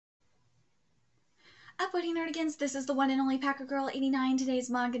Uploading Nerdigans, this is the one and only Packer Girl 89. Today's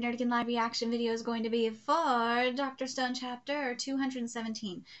Manga Nerdigan live reaction video is going to be for Dr. Stone chapter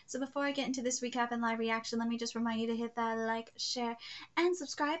 217. So before I get into this recap and live reaction, let me just remind you to hit that like, share, and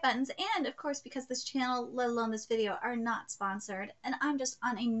subscribe buttons. And of course, because this channel, let alone this video, are not sponsored, and I'm just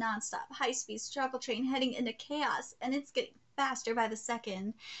on a non-stop high-speed struggle train heading into chaos, and it's getting faster by the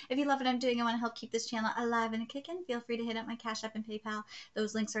second. If you love what I'm doing and want to help keep this channel alive and kicking, feel free to hit up my Cash App and PayPal.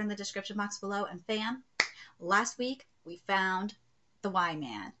 Those links are in the description box below. And fam, last week we found the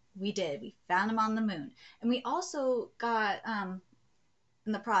Y-Man. We did. We found him on the moon. And we also got,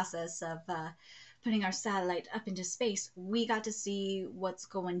 in the process of putting our satellite up into space, we got to see what's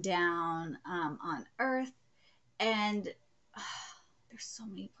going down on Earth. And there's so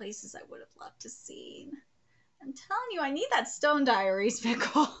many places I would have loved to see. I'm telling you, I need that Stone Diaries,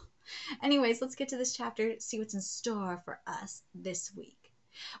 Pickle. Anyways, let's get to this chapter, see what's in store for us this week.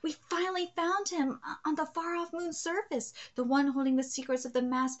 We finally found him on the far-off moon's surface, the one holding the secrets of the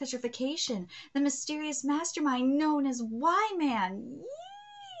mass petrification, the mysterious mastermind known as Y-Man.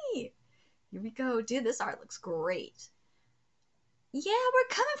 Yee! Here we go. Dude, this art looks great. Yeah,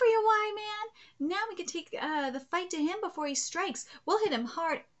 we're coming for you, Y-Man. Now we can take the fight to him before he strikes. We'll hit him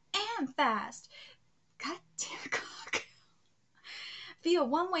hard and fast. God damn cock. Via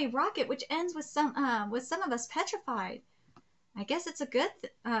one-way rocket, which ends with some of us petrified. I guess it's a good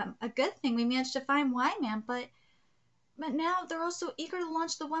thing we managed to find Y-Man, but now they're also eager to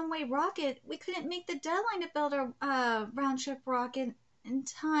launch the one-way rocket. We couldn't make the deadline to build a round-trip rocket in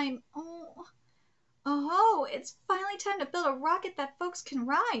time. Oh, it's finally time to build a rocket that folks can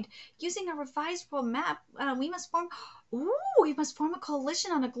ride. Using a revised world map, we must form a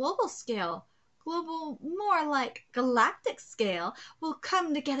coalition on a global scale. Global, more like galactic scale, will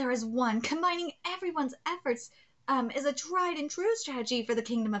come together as one, combining everyone's efforts is a tried and true strategy for the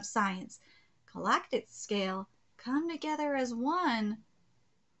kingdom of science. Galactic scale, come together as one.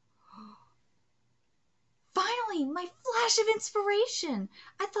 Finally, my flash of inspiration!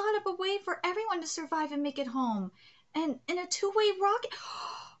 I thought of a way for everyone to survive and make it home. And in a two-way rocket...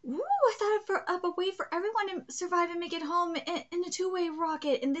 Ooh, I thought of a way for everyone to survive and make it home in a two-way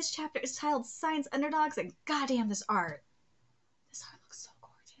rocket. And this chapter is titled Science Underdogs, and goddamn this art. This art looks so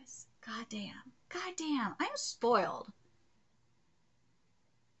gorgeous. Goddamn, I'm spoiled.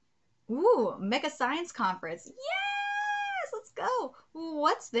 Ooh, Mega Science Conference. Yes, let's go.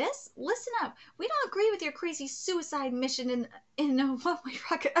 What's this? Listen up. We don't agree with your crazy suicide mission in a one-way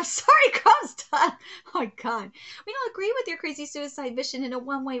rocket. I'm sorry, Crumb's done. Oh my god. We don't agree with your crazy suicide mission in a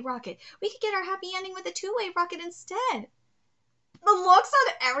one-way rocket. We could get our happy ending with a two-way rocket instead. The looks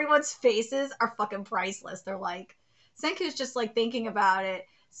on everyone's faces are fucking priceless. They're like, Senku's just like thinking about it.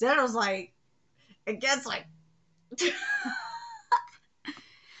 Zeno's like, it gets like...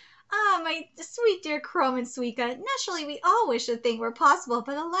 Ah, my sweet dear Chrome and Suika, naturally we all wish a thing were possible,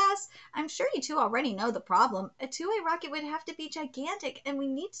 but alas, I'm sure you two already know the problem. A two-way rocket would have to be gigantic, and we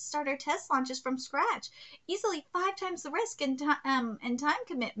need to start our test launches from scratch. Easily 5 times the risk and time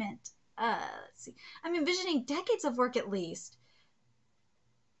commitment. Let's see. I'm envisioning decades of work at least.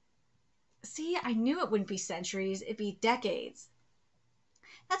 See, I knew it wouldn't be centuries, it'd be decades.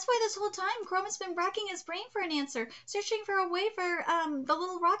 That's why this whole time Chrome has been racking his brain for an answer, searching for a way for the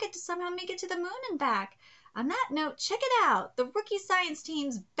little rocket to somehow make it to the moon and back. On that note, check it out. The rookie science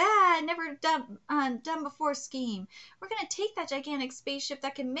team's bad, never done before scheme. We're gonna take that gigantic spaceship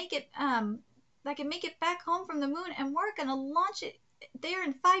that can make it back home from the moon, and we're gonna launch it there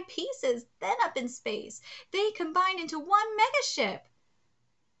in 5 pieces, then up in space. They combine into one megaship.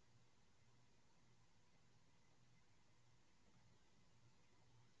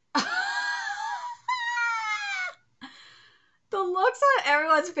 The looks on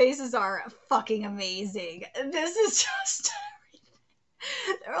everyone's faces are fucking amazing. This is just...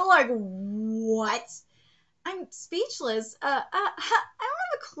 They're like, what? I'm speechless. I don't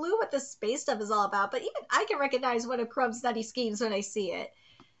have a clue what this space stuff is all about, but even I can recognize one of Crumb's nutty schemes when I see it.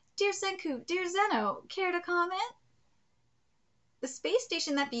 Dear Senku, dear Zeno, care to comment? The space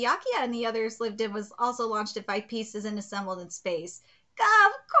station that Byakuya and the others lived in was also launched in 5 pieces and assembled in space. God,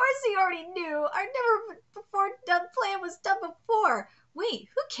 of course he already knew. Our never-before-done plan was done before. Wait,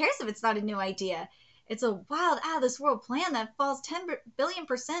 who cares if it's not a new idea? It's a wild, out-of-this-world plan that falls 10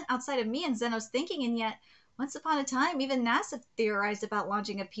 billion% outside of me and Zeno's thinking, and yet, once upon a time, even NASA theorized about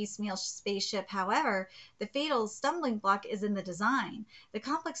launching a piecemeal spaceship. However, the fatal stumbling block is in the design. The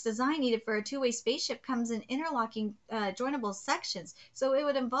complex design needed for a two-way spaceship comes in interlocking, joinable sections, so it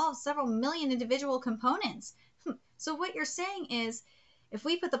would involve several million individual components. So what you're saying is, If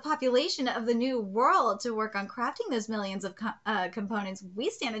we put the population of the new world to work on crafting those millions of components, we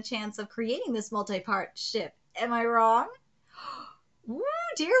stand a chance of creating this multi-part ship. Am I wrong? Woo,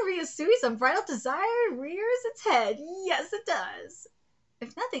 dear Ryusui's unbridled desire rears its head. Yes, it does.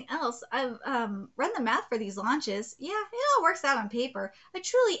 If nothing else, I've run the math for these launches. Yeah, it all works out on paper. A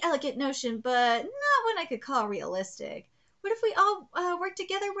truly elegant notion, but not one I could call realistic. What if we all work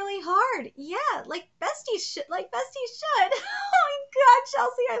together really hard? Yeah, like besties should. Like besties should. Oh my God,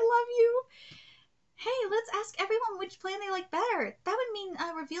 Chelsea, I love you. Hey, let's ask everyone which plan they like better. That would mean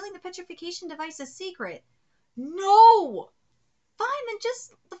revealing the petrification device's secret. No! Fine, then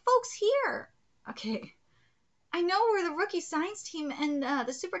just the folks here. Okay. I know we're the rookie science team and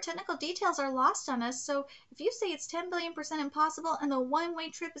the super technical details are lost on us, so if you say it's 10 billion% impossible and the one-way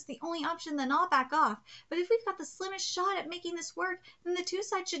trip is the only option, then I'll back off. But if we've got the slimmest shot at making this work, then the two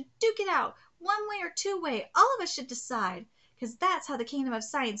sides should duke it out. One way or two way, all of us should decide. Because that's how the kingdom of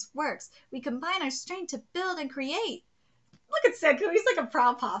science works. We combine our strength to build and create. Look at Senku, he's like a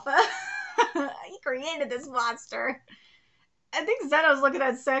proud papa. He created this monster. I think Zeno's looking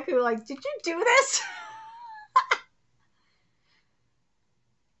at Senku like, did you do this?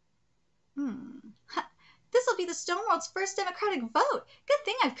 This will be the Stoneworld's first democratic vote. Good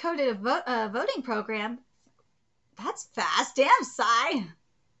thing I've coded a voting program. That's fast. Damn, Sai.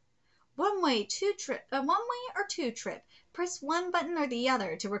 One way or two trip. Press one button or the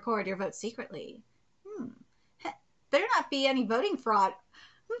other to record your vote secretly. Better not be any voting fraud.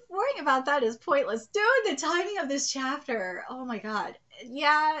 Worrying about that is pointless. Dude, the timing of this chapter. Oh my God.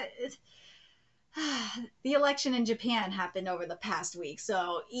 Yeah. The election in Japan happened over the past week,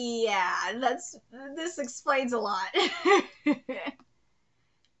 so yeah, this explains a lot.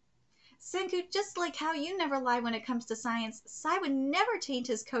 Senku, just like how you never lie when it comes to science, Sai would never taint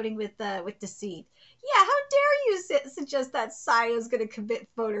his coding with deceit. Yeah, how dare you suggest that Sai is going to commit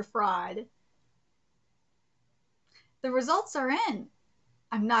voter fraud? The results are in.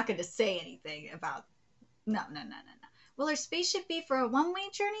 I'm not going to say anything about. No. Will our spaceship be for a one-way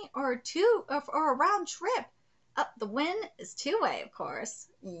journey or a round trip? The win is two-way, of course.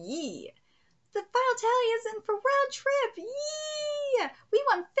 Yee. The final tally is in for round trip. Yee! We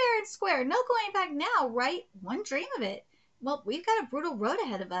won fair and square. No going back now, right? One dream of it. Well, we've got a brutal road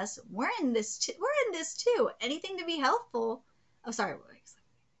ahead of us. We're in this too. Anything to be helpful. Oh, sorry. We're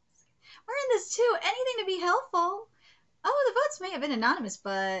in this too. Anything to be helpful. Oh, the votes may have been anonymous,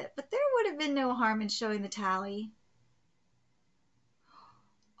 but there would have been no harm in showing the tally.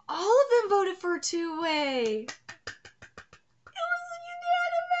 All of them voted for a two-way. It was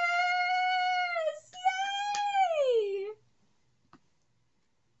unanimous! Yay!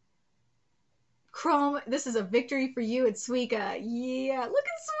 Chrome, this is a victory for you and Suika. Yeah, look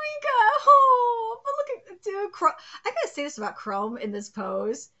at Suika. Oh, but look at dude. Chrome. I gotta say this about Chrome in this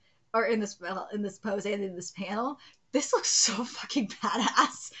pose, or in this pose and in this panel. This looks so fucking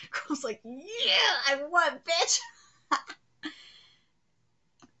badass. Chrome's like, yeah, I won, bitch.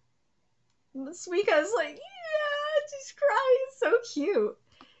 Suika's like, yeah, she's crying. So cute.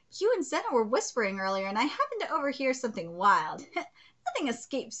 You and Zena were whispering earlier, and I happened to overhear something wild. Nothing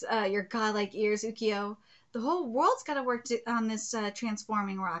escapes your godlike ears, Ukyo. The whole world's got to work on this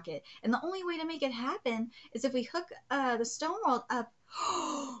transforming rocket, and the only way to make it happen is if we hook the stone world up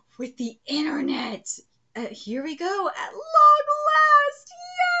with the internet. Here we go, at long last.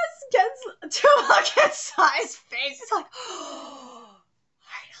 Yes, to look at Sai's face. He's like, oh,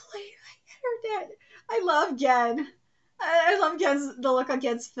 finally, the internet. I love Gen. I love the look on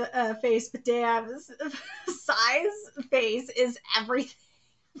Gen's face, but damn, Sai's face is everything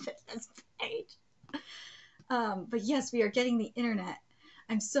in this page. But yes, we are getting the internet.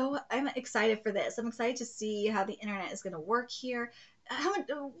 I'm excited for this. I'm excited to see how the internet is going to work here.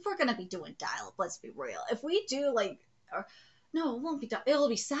 We're going to be doing dial-up, let's be real. If we do no, it won't be it'll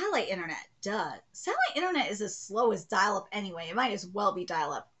be satellite internet. Duh. Satellite internet is as slow as dial-up anyway. It might as well be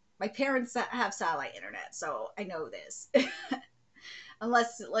dial-up. My parents have satellite internet, so I know this.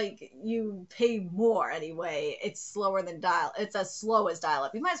 Unless you pay more anyway, it's slower than it's as slow as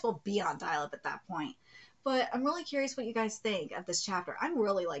dial-up. You might as well be on dial-up at that point. But I'm really curious what you guys think of this chapter. I'm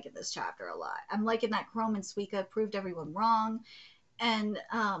really liking this chapter a lot. I'm liking that Chrome and Suika proved everyone wrong. And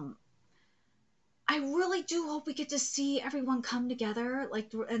I really do hope we get to see everyone come together,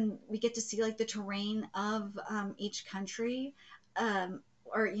 and we get to see the terrain of each country,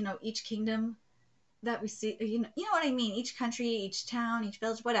 or each kingdom that we see. You know what I mean? Each country, each town, each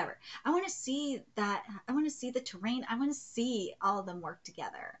village, whatever. I want to see that. I want to see the terrain. I want to see all of them work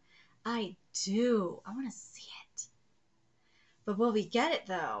together. I do. I want to see it. But will we get it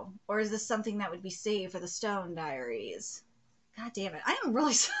though, or is this something that would be saved for the Stone Diaries? God damn it. I am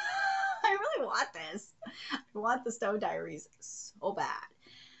really, I really want this. I want the Stone Diaries so bad.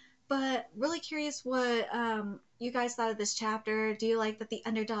 But really curious what you guys thought of this chapter. Do you like that the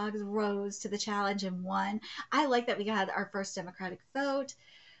underdogs rose to the challenge and won? I like that we got our first Democratic vote.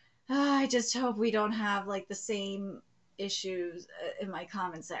 I just hope we don't have like the same issues in my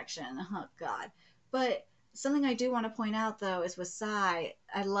comment section. Oh God. But something I do want to point out though is with Sai.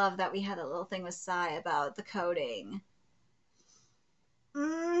 I love that we had a little thing with Sai about the coding.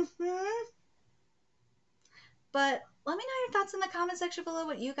 Mm-hmm. But let me know your thoughts in the comment section below.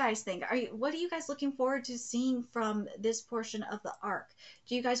 What you guys think? What are you guys looking forward to seeing from this portion of the arc?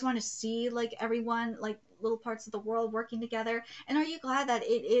 Do you guys want to see like everyone, like little parts of the world working together? And are you glad that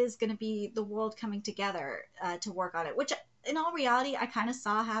it is going to be the world coming together to work on it? Which, in all reality, I kind of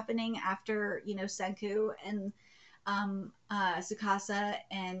saw happening after Senku and Tsukasa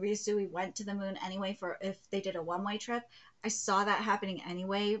and Ryusui went to the moon anyway for if they did a one-way trip. I saw that happening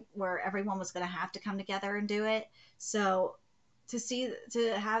anyway, where everyone was going to have to come together and do it. So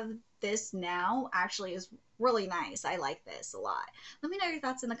to have this now actually is really nice. I like this a lot. Let me know your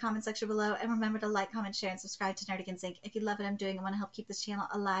thoughts in the comment section below, and remember to like, comment, share, and subscribe to Nerdigans Inc. If you love what I'm doing and want to help keep this channel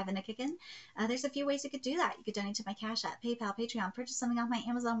alive and a kicking. There's a few ways you could do that. You could donate to my Cash App, PayPal, Patreon, purchase something off my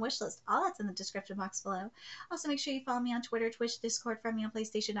Amazon wishlist. All that's in the description box below. Also, make sure you follow me on Twitter, Twitch, Discord, friend me on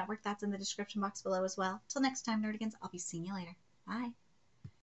PlayStation Network. That's in the description box below as well. Till next time, Nerdigans, I'll be seeing you later. Bye.